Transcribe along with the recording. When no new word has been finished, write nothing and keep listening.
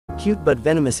Cute but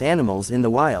venomous animals in the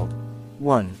wild.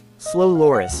 1. Slow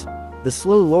loris. The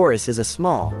slow loris is a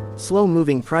small,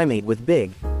 slow-moving primate with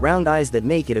big, round eyes that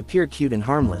make it appear cute and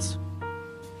harmless.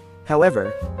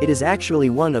 However, it is actually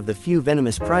one of the few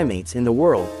venomous primates in the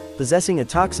world, possessing a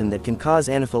toxin that can cause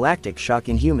anaphylactic shock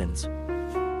in humans.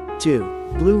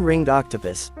 2. Blue-ringed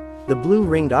octopus. The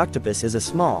blue-ringed octopus is a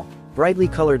small, brightly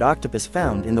colored octopus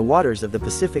found in the waters of the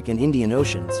Pacific and Indian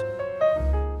Oceans.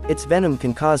 Its venom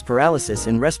can cause paralysis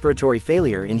and respiratory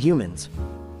failure in humans.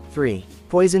 3.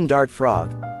 Poison dart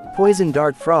frog. Poison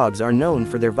dart frogs are known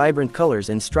for their vibrant colors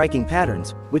and striking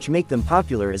patterns, which make them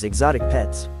popular as exotic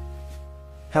pets.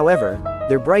 However,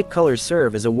 their bright colors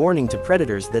serve as a warning to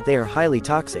predators that they are highly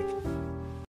toxic.